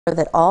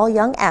that all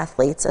young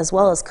athletes, as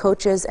well as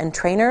coaches and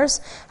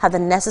trainers, have the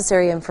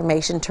necessary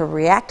information to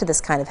react to this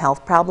kind of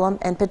health problem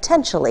and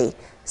potentially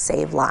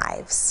save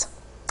lives.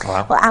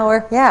 Wow.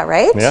 Well,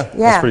 right? Yeah,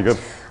 that's pretty good.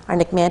 Our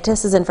Nick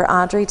Mantis is in for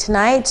Audrey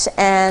tonight,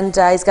 and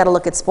he's got to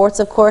look at sports,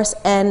 of course.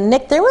 And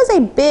Nick, there was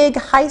a big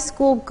high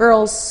school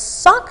girls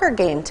soccer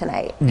game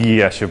tonight.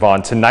 Yes,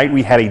 Siobhan. Tonight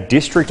we had a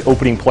district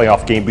opening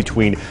playoff game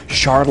between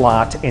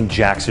Charlotte and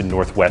Jackson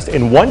Northwest,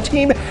 and one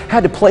team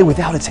had to play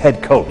without its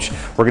head coach.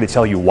 We're going to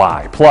tell you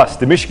why. Plus,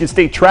 the Michigan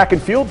State track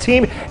and field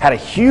team had a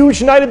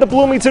huge night at the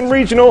Bloomington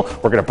Regional.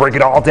 We're going to break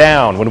it all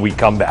down when we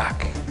come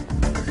back.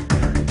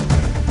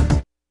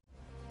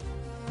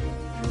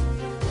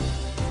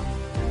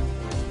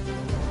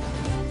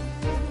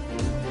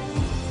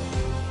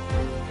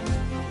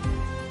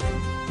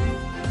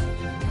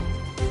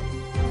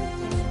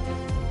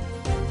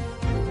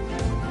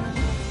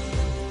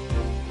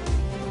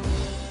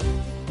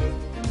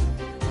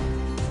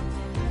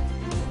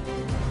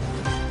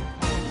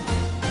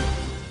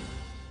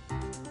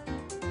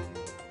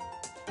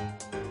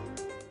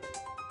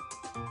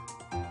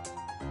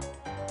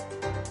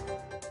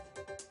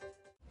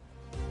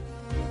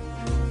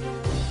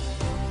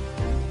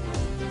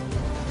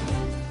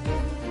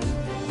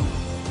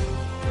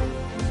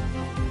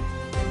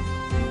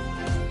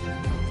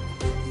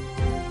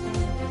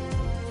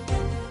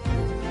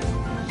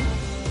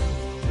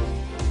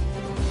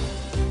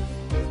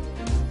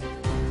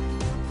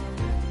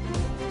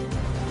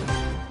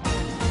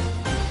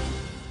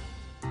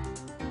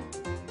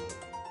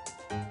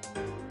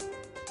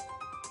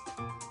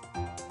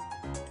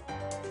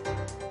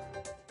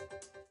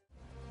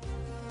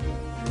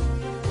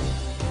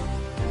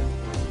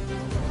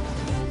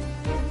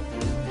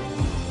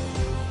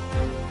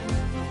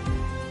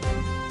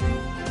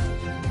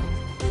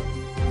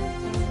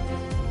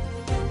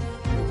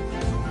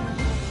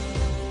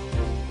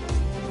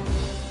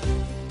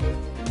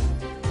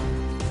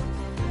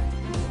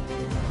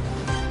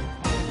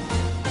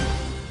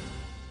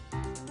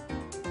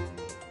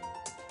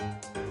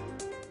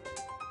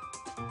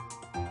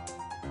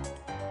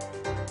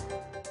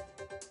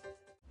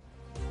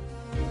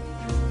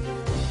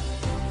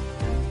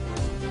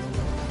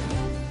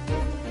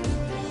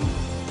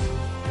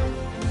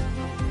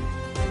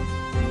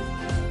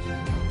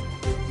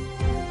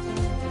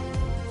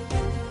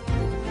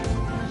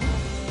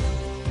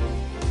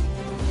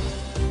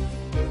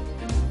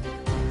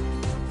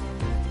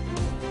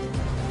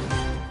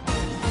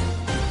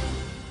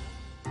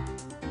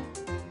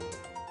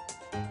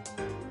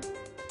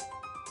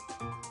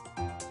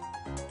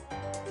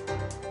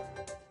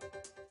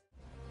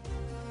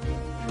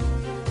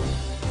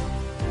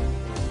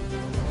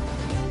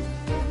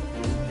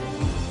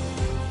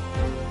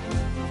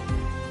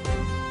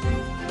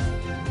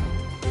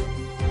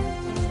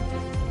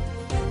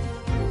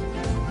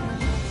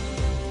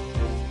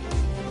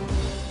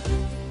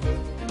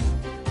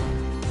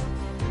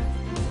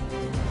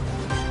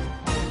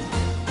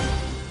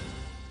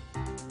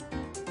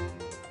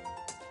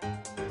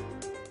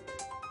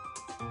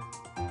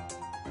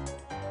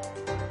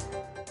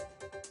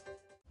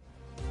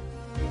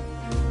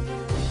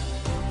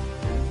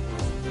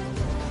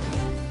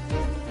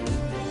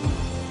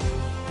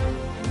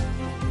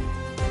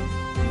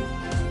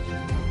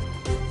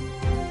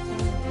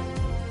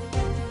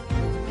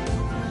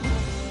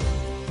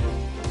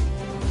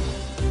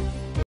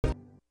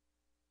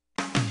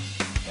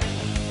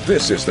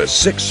 This is the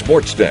 6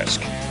 Sports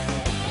Desk.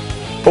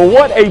 But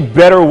what a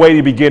better way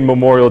to begin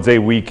Memorial Day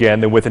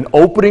weekend than with an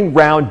opening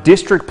round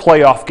district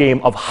playoff game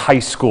of high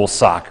school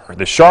soccer.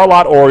 The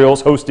Charlotte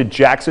Orioles hosted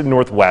Jackson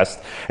Northwest,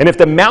 and if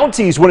the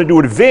Mounties wanted to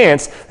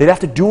advance, they'd have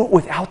to do it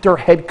without their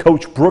head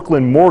coach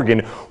Brooklyn Morgan,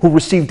 who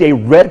received a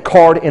red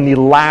card in the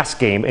last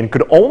game and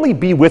could only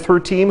be with her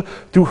team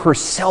through her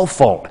cell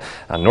phone.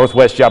 Now,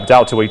 Northwest jumped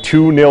out to a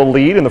 2-0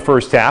 lead in the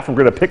first half. We're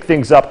going to pick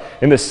things up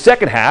in the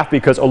second half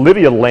because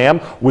Olivia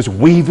Lamb was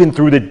weaving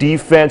through the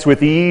defense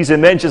with ease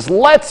and then just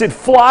lets it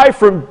fly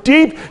from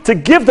deep to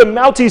give the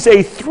Mounties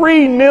a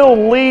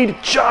 3-0 lead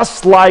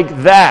just like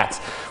that.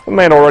 We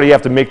might already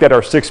have to make that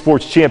our 6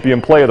 Sports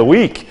Champion Play of the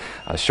Week.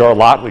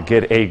 Charlotte would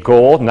get a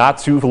goal not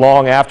too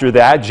long after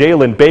that.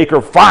 Jalen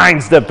Baker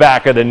finds the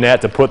back of the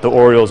net to put the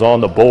Orioles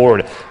on the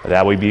board.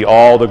 That would be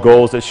all the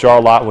goals that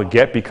Charlotte would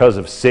get because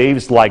of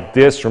saves like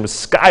this from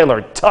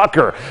Skylar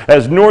Tucker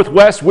as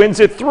Northwest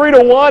wins it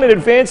 3-1 and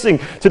advancing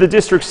to the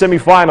district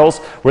semifinals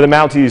where the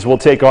Mounties will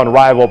take on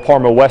rival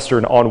Parma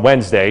Western on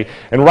Wednesday.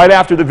 And right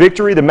after the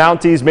victory, the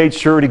Mounties made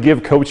sure to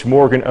give Coach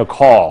Morgan a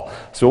call.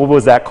 So what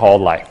was that call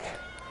like?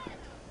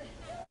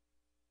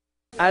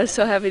 I was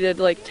so happy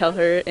to tell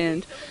her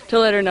and to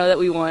let her know that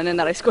we won and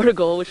that I scored a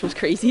goal, which was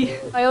crazy.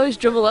 I always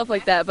dribble up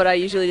like that, but I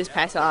usually just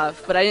pass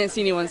off. But I didn't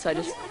see anyone, so I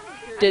just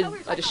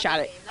shot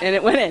it and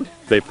it went in.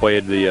 They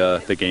played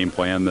the game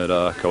plan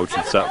that coach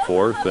had set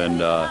forth, and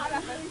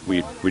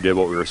we did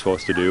what we were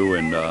supposed to do,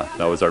 and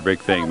that was our big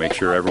thing. Make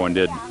sure everyone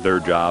did their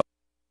job.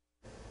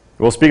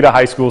 Well, speaking of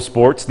high school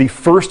sports, the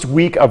first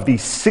week of the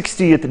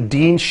 60th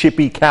Dean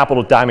Shippey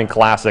Capital Diamond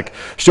Classic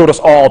showed us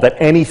all that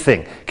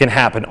anything can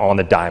happen on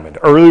the diamond.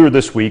 Earlier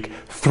this week,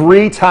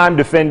 three-time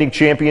defending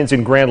champions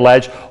in Grand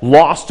Ledge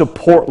lost to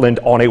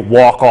Portland on a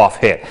walk-off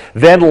hit.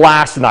 Then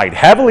last night,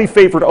 heavily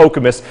favored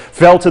Okemos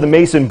fell to the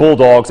Mason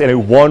Bulldogs in a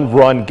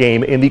one-run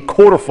game in the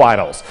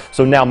quarterfinals.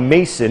 So now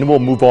Mason will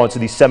move on to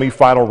the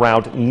semifinal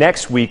round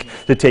next week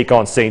to take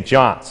on St.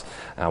 John's.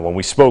 When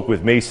we spoke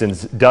with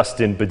Mason's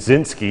Dustin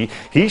Budzinski,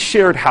 he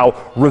shared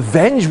how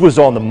revenge was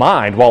on the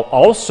mind while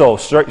also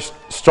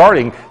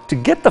starting to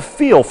get the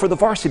feel for the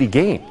varsity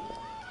game.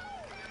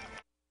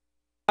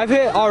 I've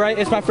hit all right.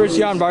 It's my first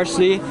year on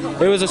varsity.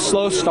 It was a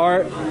slow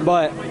start,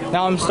 but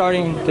now I'm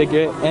starting to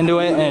get into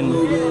it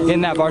and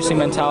in that varsity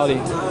mentality.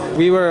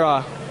 We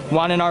were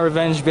wanting our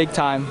revenge big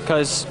time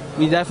because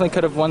we definitely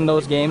could have won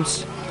those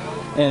games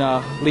in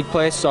league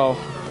play, so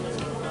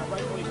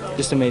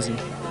just amazing.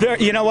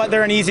 You know what?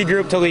 They're an easy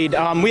group to lead.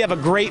 We have a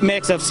great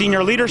mix of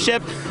senior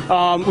leadership.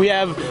 We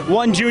have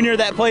one junior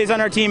that plays on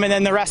our team, and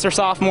then the rest are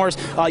sophomores.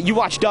 You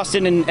watch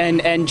Dustin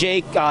and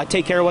Jake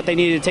take care of what they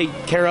needed to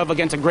take care of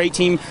against a great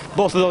team.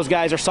 Both of those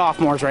guys are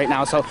sophomores right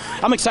now, so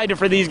I'm excited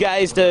for these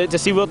guys to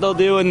see what they'll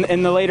do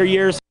in the later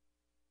years.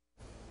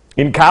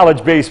 In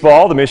college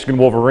baseball, the Michigan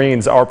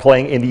Wolverines are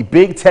playing in the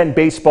Big Ten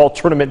baseball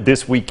tournament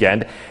this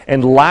weekend.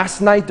 And last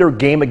night, their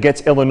game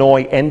against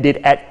Illinois ended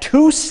at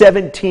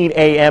 2:17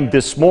 a.m.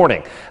 this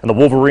morning. And the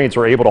Wolverines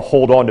were able to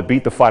hold on to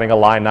beat the Fighting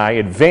Illini,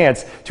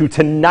 advance to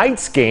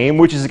tonight's game,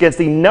 which is against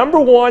the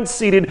 #1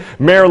 seeded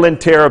Maryland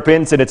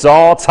Terrapins. And it's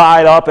all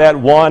tied up at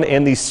 1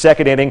 in the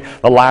second inning.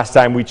 The last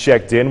time we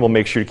checked in, we'll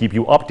make sure to keep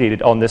you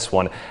updated on this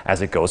one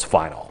as it goes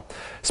final.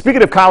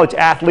 Speaking of college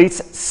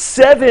athletes,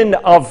 several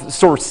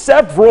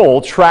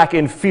track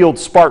and field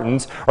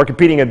Spartans are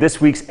competing in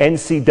this week's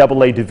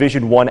NCAA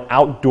Division I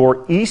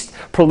Outdoor East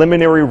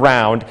preliminary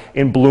round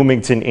in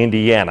Bloomington,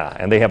 Indiana.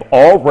 And they have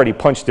already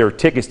punched their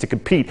tickets to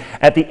compete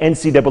at the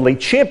NCAA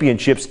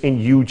Championships in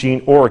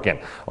Eugene, Oregon.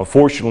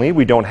 Unfortunately,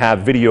 we don't have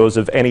videos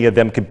of any of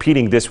them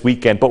competing this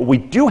weekend, but what we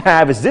do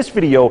have is this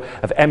video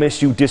of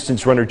MSU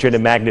distance runner Jenna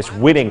Magnus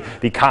winning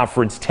the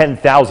conference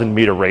 10,000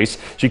 meter race.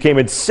 She came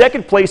in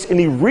second place in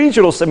the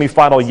regional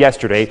semifinal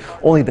yesterday,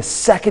 only the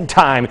second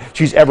time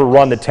she's ever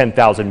run the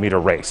 10,000 meter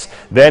race.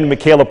 Then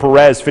Michaela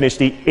Perez finished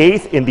the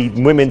 8th in the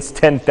women's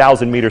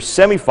 10,000 meter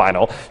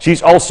semifinal.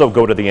 She's also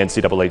go to the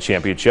NCAA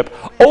championship.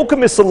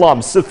 Okemos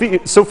alum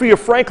Sophia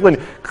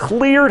Franklin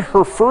cleared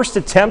her first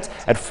attempt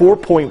at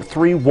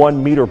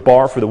 4.31 meter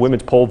bar for the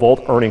women's pole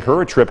vault, earning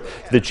her a trip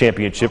to the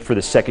championship for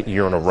the second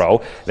year in a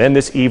row. Then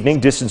this evening,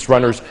 distance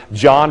runners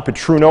John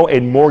Petruno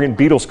and Morgan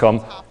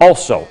Beadlescombe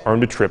also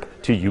earned a trip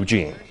to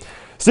Eugene.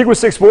 Stick with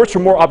 6 Sports for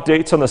more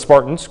updates on the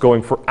Spartans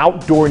going for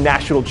outdoor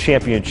national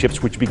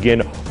championships, which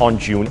begin on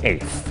June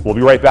 8th. We'll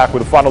be right back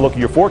with a final look at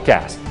your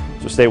forecast,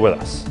 so stay with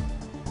us.